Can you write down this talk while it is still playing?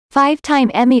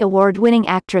Five-time Emmy Award-winning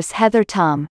actress Heather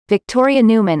Tom, Victoria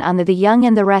Newman on The Young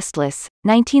and the Restless,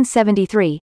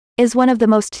 1973, is one of the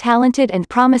most talented and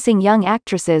promising young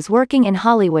actresses working in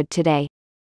Hollywood today.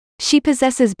 She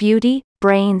possesses beauty,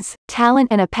 brains, talent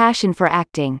and a passion for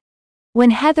acting.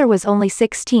 When Heather was only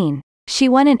 16, she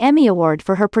won an Emmy Award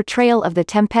for her portrayal of the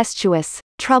tempestuous,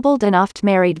 troubled and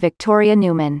oft-married Victoria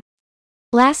Newman.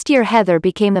 Last year Heather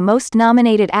became the most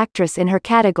nominated actress in her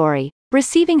category,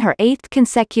 receiving her 8th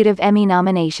consecutive Emmy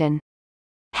nomination.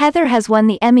 Heather has won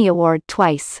the Emmy Award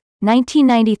twice,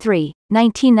 1993,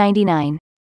 1999.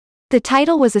 The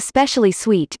title was especially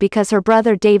sweet because her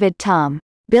brother David Tom,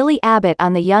 Billy Abbott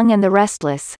on The Young and the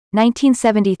Restless,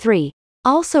 1973,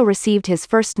 also received his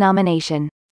first nomination.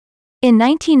 In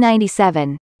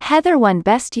 1997, Heather won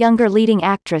Best Younger Leading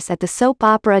Actress at the Soap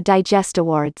Opera Digest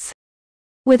Awards.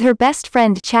 With her best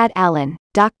friend Chad Allen,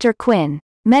 Dr. Quinn,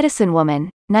 Medicine Woman,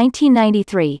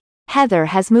 1993, Heather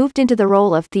has moved into the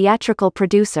role of theatrical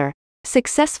producer,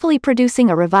 successfully producing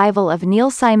a revival of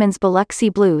Neil Simon's Biloxi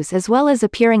Blues as well as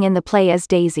appearing in the play as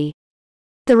Daisy.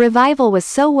 The revival was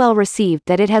so well received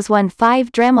that it has won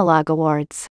 5 Dramalogue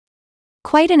Awards.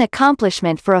 Quite an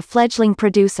accomplishment for a fledgling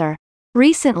producer.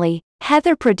 Recently,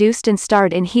 Heather produced and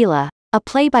starred in Gila, a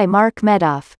play by Mark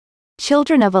Medoff,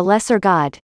 Children of a Lesser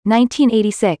God,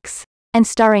 1986, and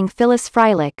starring Phyllis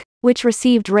Freilich, which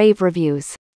received rave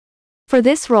reviews. For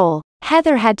this role,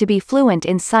 Heather had to be fluent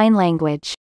in sign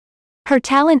language. Her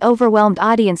talent overwhelmed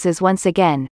audiences once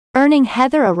again, earning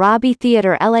Heather a Robbie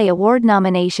Theatre LA Award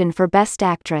nomination for Best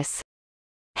Actress.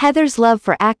 Heather's love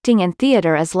for acting and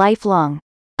theater is lifelong.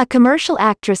 A commercial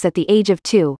actress at the age of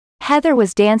 2, Heather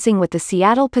was dancing with the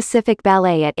Seattle Pacific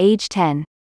Ballet at age 10.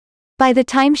 By the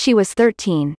time she was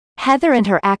 13, Heather and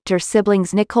her actor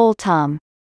siblings Nicole Tom,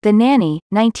 The Nanny,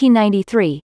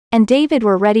 1993, and David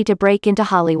were ready to break into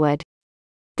Hollywood.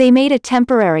 They made a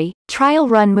temporary, trial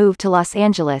run move to Los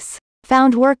Angeles,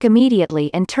 found work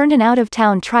immediately and turned an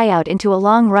out-of-town tryout into a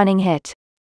long-running hit.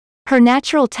 Her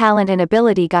natural talent and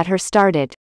ability got her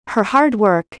started. Her hard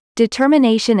work,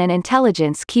 determination and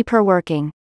intelligence keep her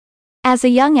working. As a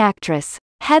young actress,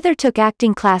 Heather took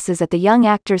acting classes at the Young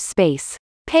Actors Space,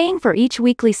 paying for each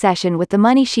weekly session with the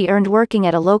money she earned working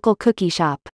at a local cookie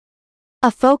shop.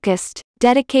 A focused,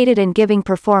 dedicated and giving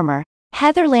performer,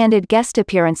 Heather landed guest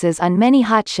appearances on many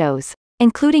hot shows,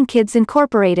 including Kids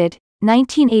Incorporated,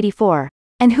 1984,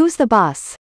 and Who's the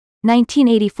Boss?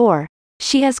 1984.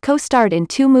 She has co-starred in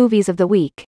 2 movies of the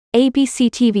week, ABC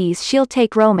TV's She'll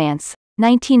Take Romance,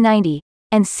 1990,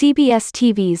 and CBS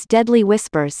TV's Deadly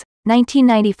Whispers,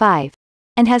 1995,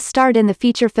 and has starred in the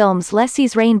feature films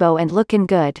Leslie's Rainbow and Lookin'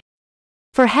 Good.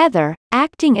 For Heather,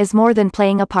 acting is more than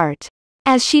playing a part.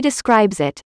 As she describes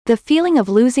it, the feeling of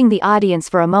losing the audience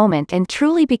for a moment and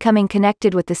truly becoming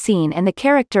connected with the scene and the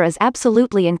character is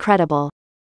absolutely incredible.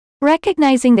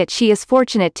 Recognizing that she is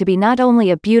fortunate to be not only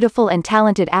a beautiful and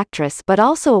talented actress but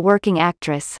also a working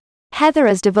actress, Heather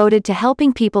is devoted to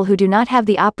helping people who do not have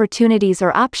the opportunities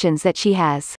or options that she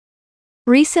has.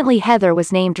 Recently Heather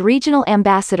was named Regional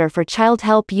Ambassador for Child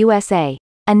Help USA,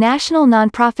 a national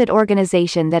nonprofit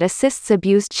organization that assists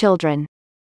abused children.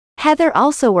 Heather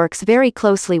also works very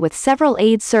closely with several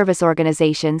AIDS service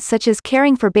organizations such as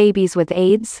Caring for Babies with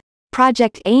AIDS,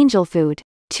 Project Angel Food,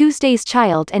 Tuesday's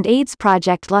Child and AIDS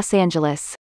Project Los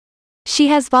Angeles. She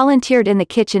has volunteered in the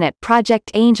kitchen at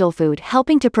Project Angel Food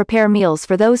helping to prepare meals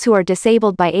for those who are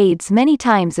disabled by AIDS many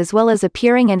times as well as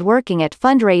appearing and working at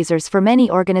fundraisers for many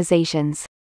organizations.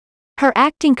 Her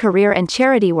acting career and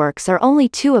charity works are only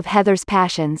 2 of Heather's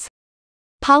passions.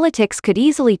 Politics could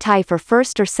easily tie for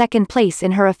first or second place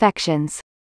in her affections.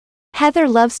 Heather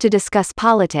loves to discuss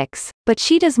politics, but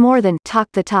she does more than talk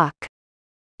the talk.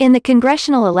 In the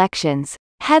congressional elections,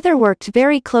 Heather worked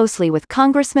very closely with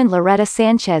Congressman Loretta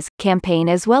Sanchez's campaign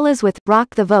as well as with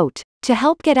Rock the Vote to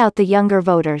help get out the younger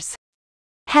voters.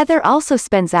 Heather also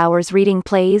spends hours reading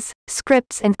plays,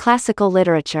 scripts and classical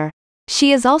literature.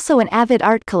 She is also an avid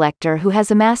art collector who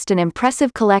has amassed an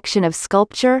impressive collection of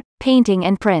sculpture, painting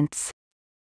and prints.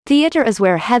 Theater is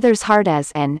where Heather's heart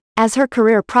is and, as her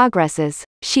career progresses,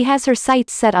 she has her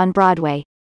sights set on Broadway.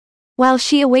 While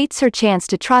she awaits her chance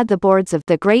to trod the boards of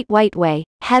The Great White Way,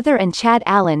 Heather and Chad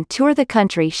Allen tour the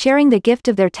country sharing the gift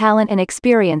of their talent and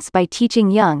experience by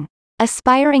teaching young,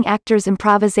 aspiring actors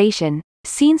improvisation,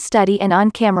 scene study and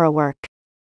on-camera work.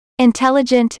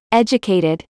 Intelligent,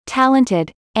 educated,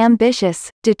 talented, ambitious,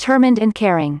 determined and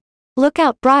caring. Look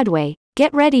out Broadway,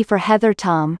 get ready for Heather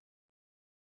Tom.